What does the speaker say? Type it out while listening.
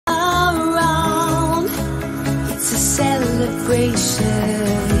celebration.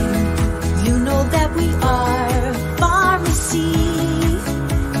 You know that we are pharmacy.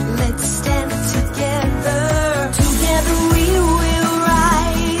 Let's stand together. Together we will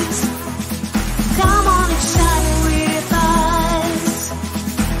rise. Come on and shine with us.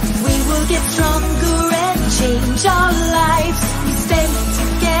 We will get stronger and change our lives. We stand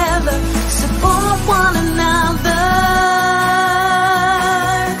together, support one another.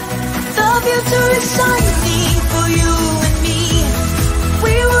 The future is shining for you and me.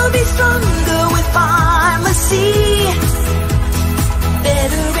 We will be stronger with pharmacy.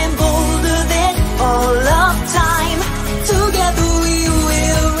 Better and bolder than all of time. Together we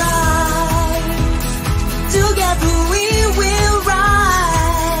will rise. Together we will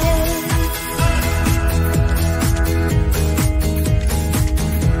rise.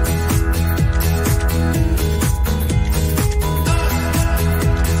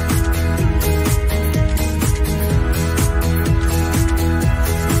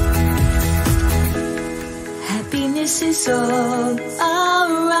 Happiness is all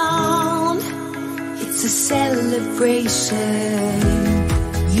around. It's a celebration.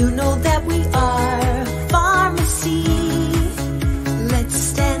 You know that we are pharmacy. Let's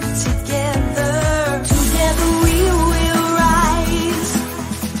stand together. Together we will rise.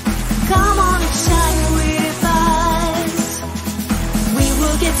 Come on and shine with us. We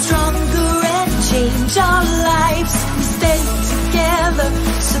will get stronger and change our lives. We stand together,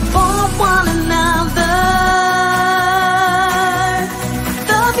 support one another.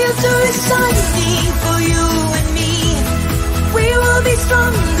 The future is shining for you and me. We will be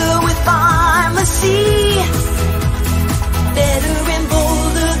stronger with pharmacy. Better and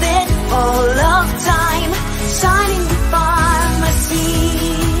bolder than all of time. Shining with pharmacy.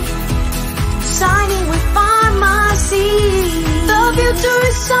 Shining with pharmacy. The future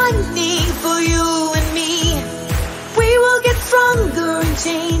is shining for you and me. We will get stronger and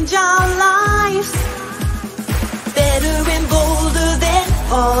change our lives. Better and bolder than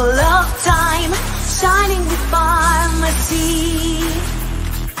all of time. Shining with pharmacy.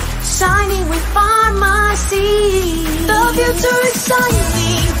 Shining with pharmacy. The future is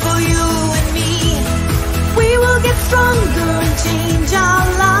shining for you and me. We will get stronger and change our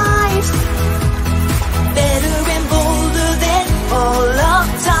lives. Better and bolder than all of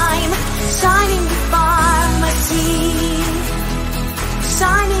time. Shining with pharmacy.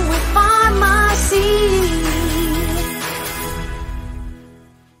 Shining with pharmacy.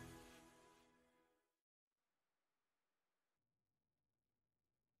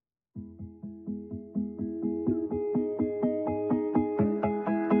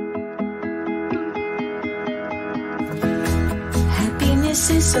 Happiness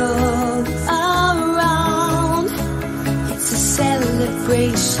is all around. It's a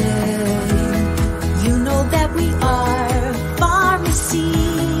celebration. You know that we are pharmacy.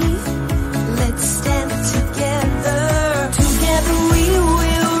 Let's stand together. Together we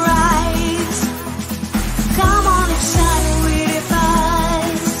will rise. Come on and shine with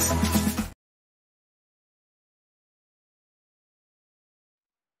us.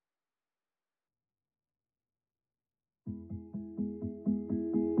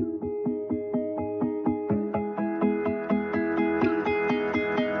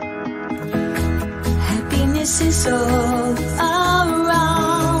 Happiness is all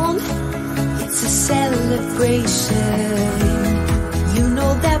around. It's a celebration. You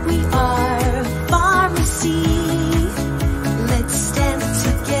know that we are pharmacy. Let's stand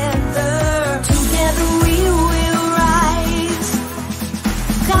together. Together we will rise.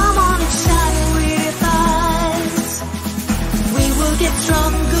 Come on and shine with us. We will get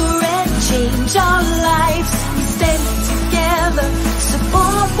stronger and change our lives. We stand together,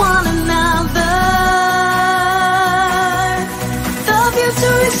 support one another. The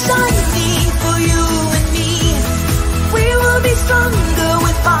future is shining for you and me. We will be stronger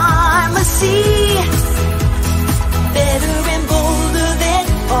with pharmacy. Better and bolder than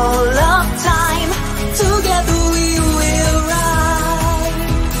all of time. Together we will rise.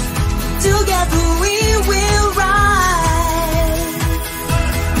 Together we will rise.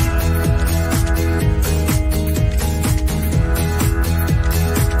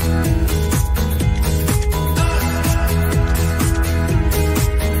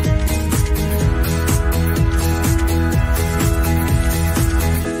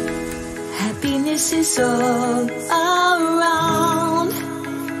 Happiness is all around.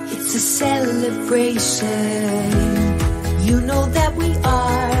 It's a celebration. You know that we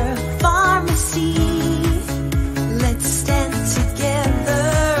are pharmacy. Let's stand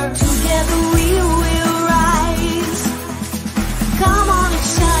together. Together we will rise. Come on and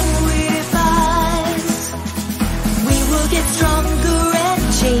shine with us. We will get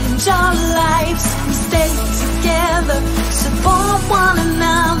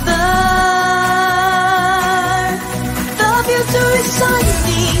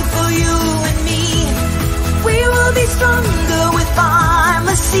stronger with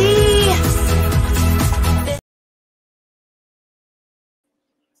pharmacy.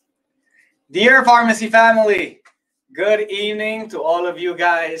 Dear pharmacy family, good evening to all of you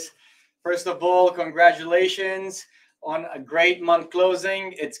guys. First of all, congratulations on a great month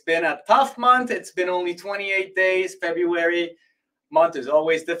closing. It's been a tough month. It's been only 28 days. February month is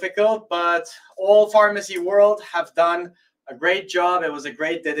always difficult, but all pharmacy world have done a great job. It was a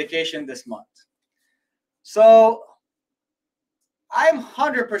great dedication this month. So I'm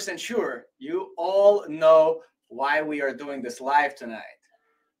 100% sure you all know why we are doing this live tonight.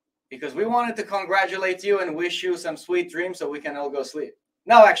 Because we wanted to congratulate you and wish you some sweet dreams so we can all go sleep.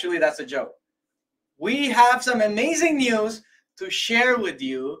 No, actually, that's a joke. We have some amazing news to share with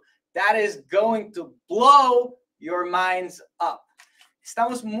you that is going to blow your minds up.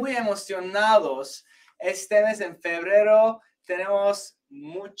 Estamos muy emocionados. Este mes en febrero tenemos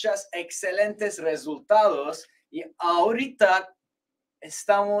muchos excelentes resultados y ahorita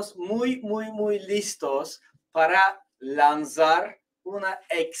estamos muy listos para lanzar un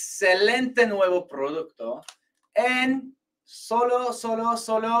excelente nuevo producto en solo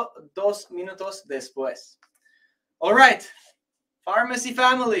 2 minutos después. All right, pharmacy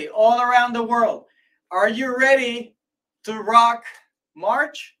family all around the world, are you ready to rock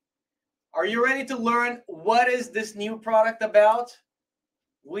March? Are you ready to learn what is this new product about?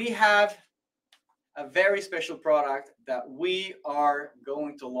 We have a very special product that we are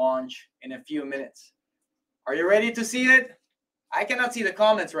going to launch in a few minutes. Are you ready to see it? I cannot see the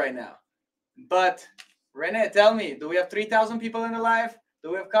comments right now, but Rene, tell me, do we have 3,000 people in the live?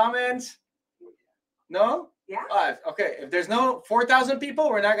 Do we have comments? No? Yeah. 5. Okay, if there's no 4,000 people,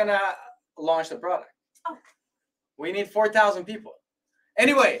 we're not gonna launch the product. Oh. We need 4,000 people.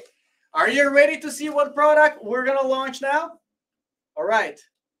 Anyway, are you ready to see what product we're gonna launch now? All right,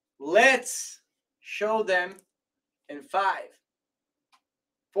 let's show them in 5,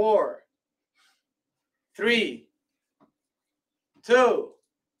 4, 3, 2,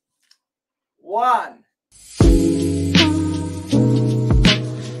 1.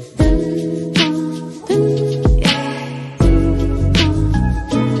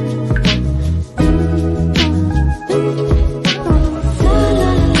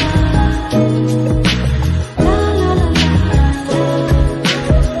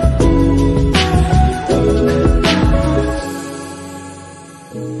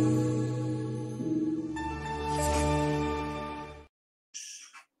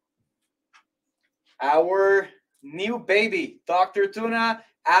 Our new baby, Dr. Tuna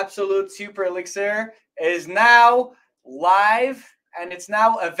Absolute Super Elixir, is now live and it's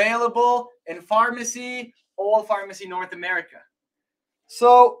now available in pharmacy, all pharmacy North America.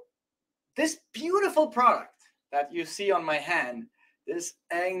 So this beautiful product that you see on my hand, this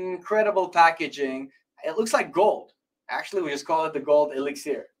incredible packaging, it looks like gold. Actually, we just call it the gold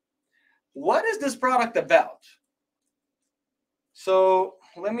elixir. What is this product about? So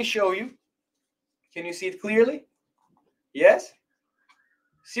let me show you. Can you see it clearly? Yes?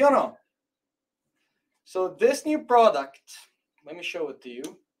 ¿Sí o no? So this new product, let me show it to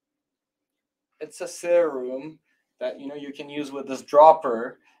you. It's a serum that you can use with this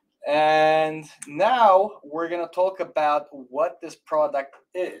dropper. And now we're going to talk about what this product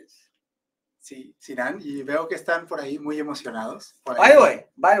is. Sí, Sinan, y veo que están por ahí muy emocionados. By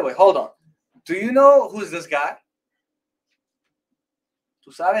the way, hold on. Do you know who's this guy?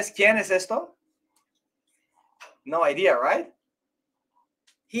 ¿Tú sabes quién es esto? No idea, right?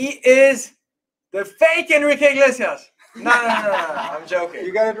 He is the fake Enrique Iglesias. No, I'm joking.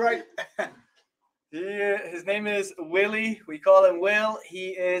 You got it right. His name is Willie. We call him Will.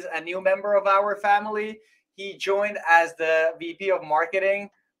 He is a new member of our family. He joined as the VP of Marketing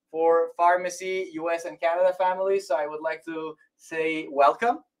for Pharmacy US and Canada family. So I would like to say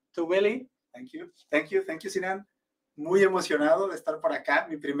welcome to Willie. Thank you, Sinan. Muy emocionado de estar por acá.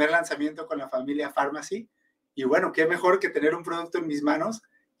 Mi primer lanzamiento con la familia Pharmacy. Y bueno, qué mejor que tener un producto en mis manos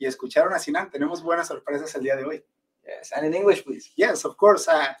y escuchar a Sinan. Tenemos buenas sorpresas el día de hoy. Yes, and in English, please. Yes, of course.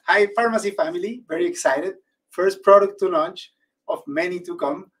 Hi, Pharmacy family. Very excited. First product to launch of many to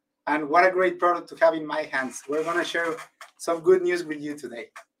come. And what a great product to have in my hands. We're going to share some good news with you today.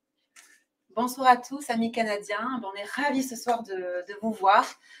 Bonsoir à tous, amis canadiens. On est ravis ce soir de vous voir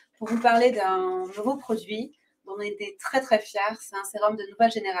pour vous parler d'un nouveau produit dont on était très fiers. C'est un sérum de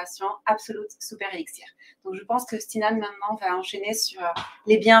nouvelle génération, Absolute Super Elixir. Donc je pense que Sinan maintenant va enchaîner sur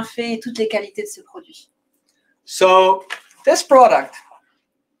les bienfaits et toutes les qualités de ce produit. So this product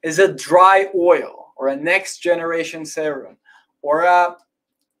is a dry oil or a next generation serum or a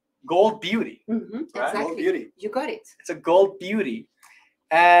gold beauty. Mm-hmm, right? Exactly. Gold beauty. You got it. It's a gold beauty.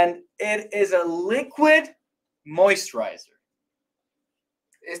 And it is a liquid moisturizer.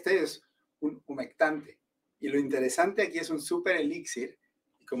 Este es un humectante. Y lo interesante aquí es un super elixir.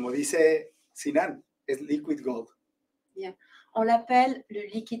 Y como dice Sinan, es liquid gold. Bien. On l'appelle le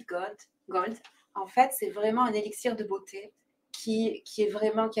liquid gold. En fait, c'est vraiment un élixir de beauté qui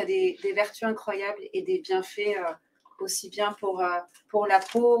a des vertus incroyables et des bienfaits aussi bien pour la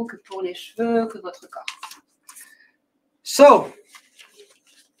peau que pour les cheveux, que votre corps. So,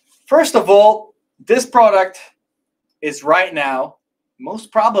 first of all, this product is right now,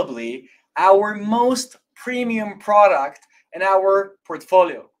 most probably, our most premium product in our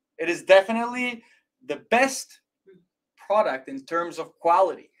portfolio. It is definitely the best product in terms of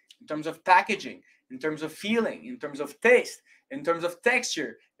quality, in terms of packaging, in terms of feeling, in terms of taste, in terms of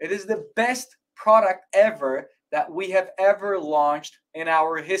texture. It is the best product ever that we have ever launched in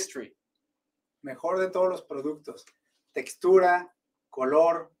our history. Mejor de todos los productos. Textura,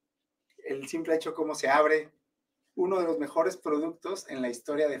 color, el simple hecho cómo se abre. Uno de los mejores productos en la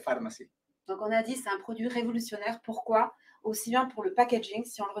historia de Pharmacy. Donc on a dit c'est un produit révolutionnaire. Pourquoi? Aussi bien pour le packaging,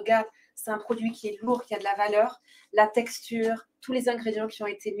 si on le regarde, c'est un produit qui est lourd, qui a de la valeur, la texture, tous les ingrédients qui ont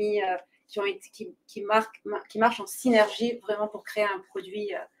été mis, qui marchent en synergie vraiment pour créer un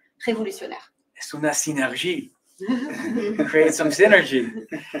produit révolutionnaire. Es una synergie. Create some synergy.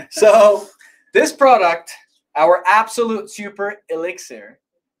 So this product, our absolute super elixir,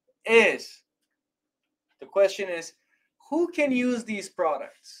 is, the question is, who can use these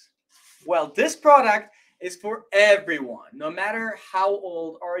products? Well, this product is for everyone. No matter how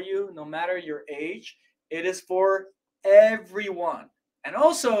old are you, no matter your age, it is for everyone. And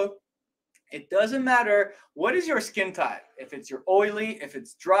also, it doesn't matter what is your skin type. If it's your oily, if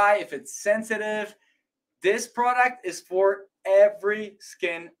it's dry, if it's sensitive, this product is for every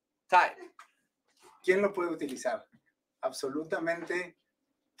skin type. ¿Quién lo puede utilizar? Absolutamente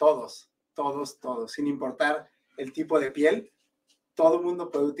todos, sin importar el tipo de piel, todo el mundo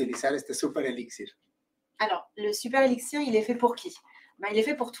puede utilizar este super elixir. Alors, le super elixir, il est fait pour qui? Il est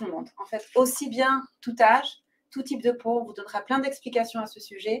fait pour tout le monde. En fait, aussi bien tout âge, tout type de peau. On vous donnera plein d'explications à ce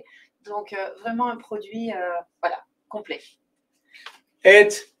sujet. Donc, vraiment un produit complet.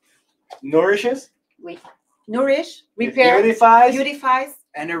 It nourishes. Oui. Nourish, repair, It beautifies.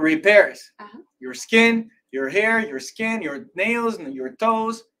 And it repairs Uh-huh. your skin, your hair, your skin, your nails, and your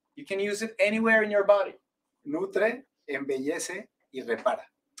toes. You can use it anywhere in your body. Nutre, embellece y repara.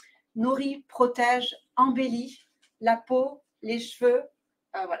 Nourrit, protège, embellit la peau, les cheveux.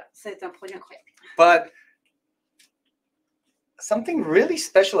 Voilà, c'est un produit incroyable. But something really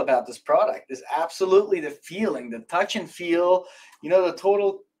special about this product is absolutely the feeling, the touch and feel, the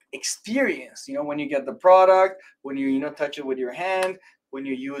total experience, when you get the product, when you, touch it with your hand, when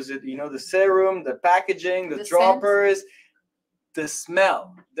you use it, the serum, the packaging, the droppers, scent. The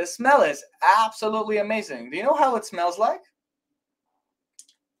smell. The smell is absolutely amazing. Do you know how it smells like?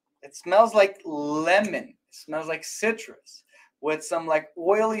 It smells like lemon. It smells like citrus with some like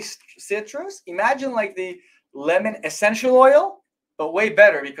oily citrus. Imagine like the lemon essential oil, but way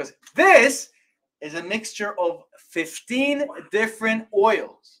better because this is a mixture of 15 different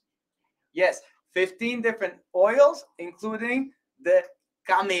oils. Yes, 15 different oils, including the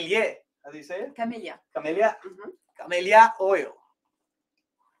camellia. How do you say it? Camellia. Camellia. Mm-hmm. Camellia oil.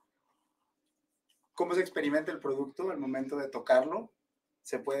 ¿Cómo se experimenta el producto al momento de tocarlo?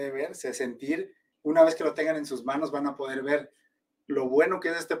 Se puede ver, sentir. Una vez que lo tengan en sus manos van a poder ver lo bueno que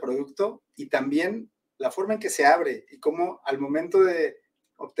es este producto y también la forma en que se abre y cómo al momento de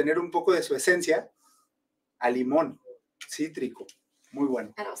obtener un poco de su esencia, a limón, cítrico, muy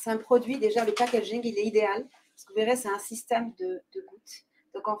bueno. Alors, c'est un produit, déjà, le packaging, il est idéal. Parce que vous verrez, c'est un système de gouttes.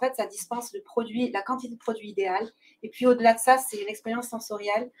 Donc, en fait, ça dispense le produit, la quantité de produit idéale. Et puis, au-delà de ça, c'est une expérience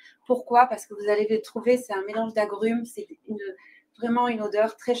sensorielle. Pourquoi? Parce que vous allez le trouver, c'est un mélange d'agrumes. C'est vraiment une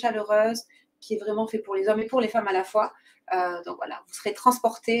odeur très chaleureuse qui est vraiment fait pour les hommes et pour les femmes à la fois. Donc, voilà, vous serez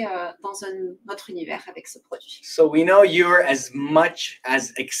transporté dans notre univers avec ce produit. So, we know you're as much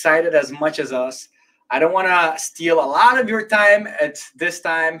as excited as much as us. I don't want to steal a lot of your time at this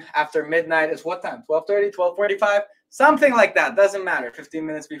time after midnight. It's what time? 12:30, 12:45? Something like that. Doesn't matter. 15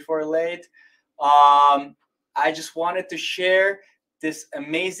 minutes before late. I just wanted to share this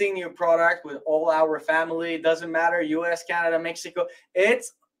amazing new product with all our family. It doesn't matter. US, Canada, Mexico.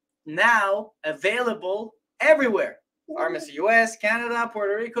 It's now available everywhere. Pharmacy US, Canada,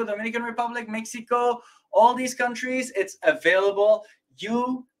 Puerto Rico, Dominican Republic, Mexico, all these countries. It's available.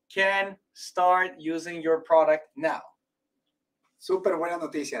 You can start using your product now. Súper buenas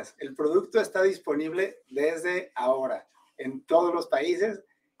noticias. El producto está disponible desde ahora en todos los países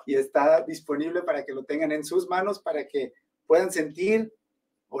y está disponible para que lo tengan en sus manos, para que puedan sentir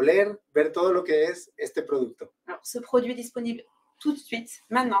oler, ver todo lo que es este producto. Alors, ce produit est disponible tout de suite,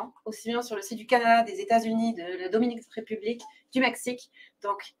 maintenant, aussi bien sur le site du Canada, des États-Unis, de la Dominicaine République, du Mexique.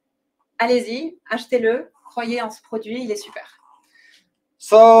 Donc, allez-y, achetez-le, croyez en ce produit, il est super.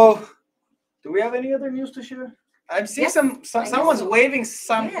 So, do we have any other news to share? I'm seeing Yes, someone's waving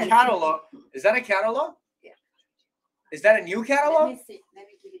some Yes. catalog. Is that a catalog? Yeah. Is that a new Let catalog? me see. Let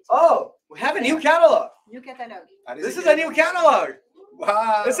me give it to you. Oh, we have a new catalog. New catalogue. Parece This is que- a new catalog.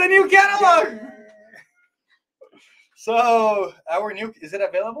 ¡Wow! It's a new catalog. So, is it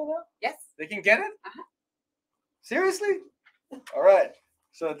available now? Yes. They can get it? Uh-huh. Seriously? All right.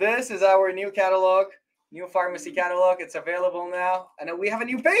 So this is our new catalog, new pharmacy catalog. It's available now. And then we have a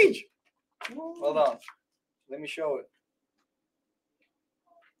new page. Hold on. Let me show it.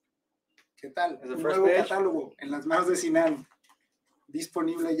 ¿Qué tal? Is the Un first nuevo page? catálogo en las manos de Sinan.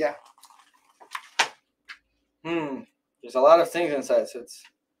 Disponible ya. There's a lot of things inside. So it's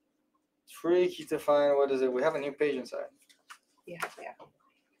tricky to find. What is it? We have a new page inside. Yeah.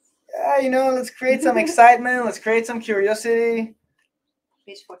 Yeah, let's create some excitement. Let's create some curiosity.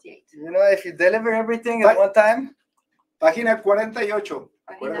 Page 48. If you deliver everything at one time. Página 48. Página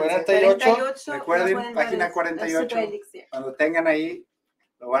 48. Recuerden, ya pueden página ver 48. el Super Elixir. Cuando tengan ahí,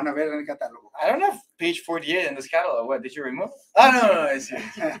 lo van a ver en el catálogo. I don't have page 48 in this catalog. What, did you remove? Oh, no, it's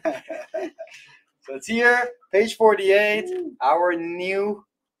here. So it's here, page 48. Our new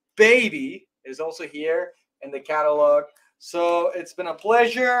baby is also here in the catalog. So it's been a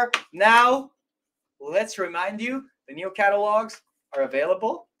pleasure. Now, let's remind you, the new catalogs are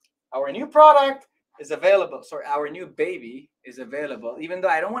available. Our new product is available. Sorry, our new baby is available. Even though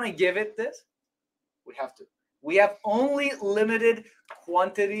I don't want to give it this, we have to. We have only limited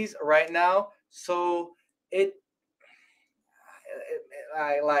quantities right now. So we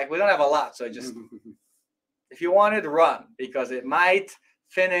don't have a lot. So just, if you want it, run, because it might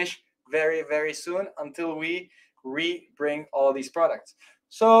finish very, very soon until we bring all these products.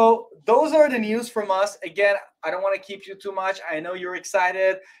 So those are the news from us. Again, I don't want to keep you too much. I know you're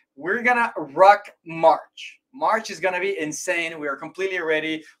excited. We're gonna rock March. March is gonna be insane. We are completely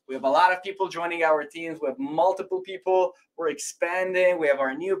ready. We have a lot of people joining our teams. We have multiple people. We're expanding. We have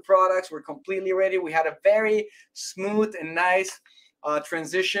our new products. We're completely ready. We had a very smooth and nice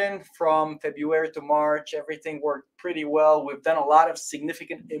transition from February to March. Everything worked pretty well. We've done a lot of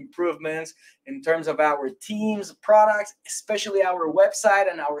significant improvements in terms of our team's products, especially our website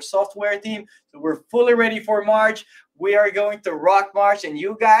and our software team. So we're fully ready for March. We are going to rock March, and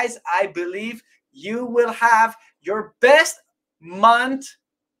you guys, I believe you will have your best month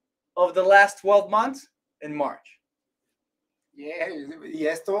of the last 12 months in March. Yeah, y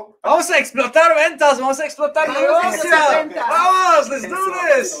esto. Vamos a explotar ventas, vamos a explotar negocio. Vamos, let's do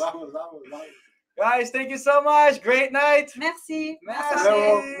this. Vamos. Guys, thank you so much. Great night. Merci. Hasta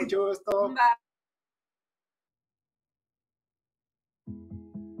luego, mucho gusto. Bye.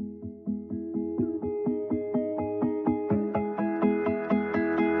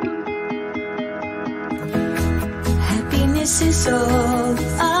 Happiness is all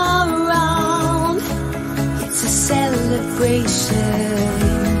around. It's a celebration.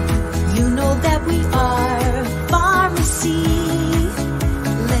 You know that we are pharmacy.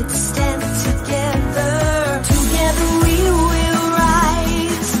 Let's stand together. Together we will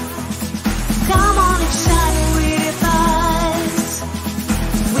rise. Come on and shine with us.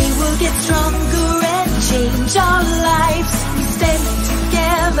 We will get stronger and change our lives. We stand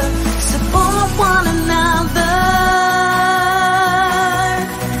together, support one another.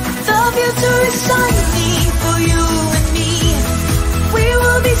 The future is shining for you and me. We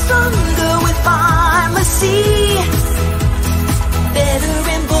will be stronger with pharmacy. Better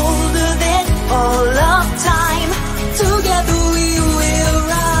and bolder than all of time. Together we will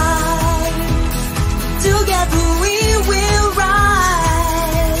rise. Together we will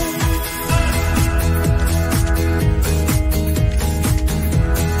rise.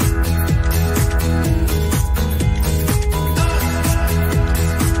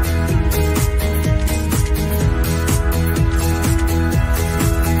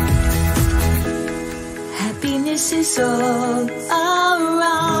 Happiness is all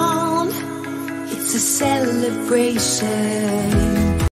around. It's a celebration.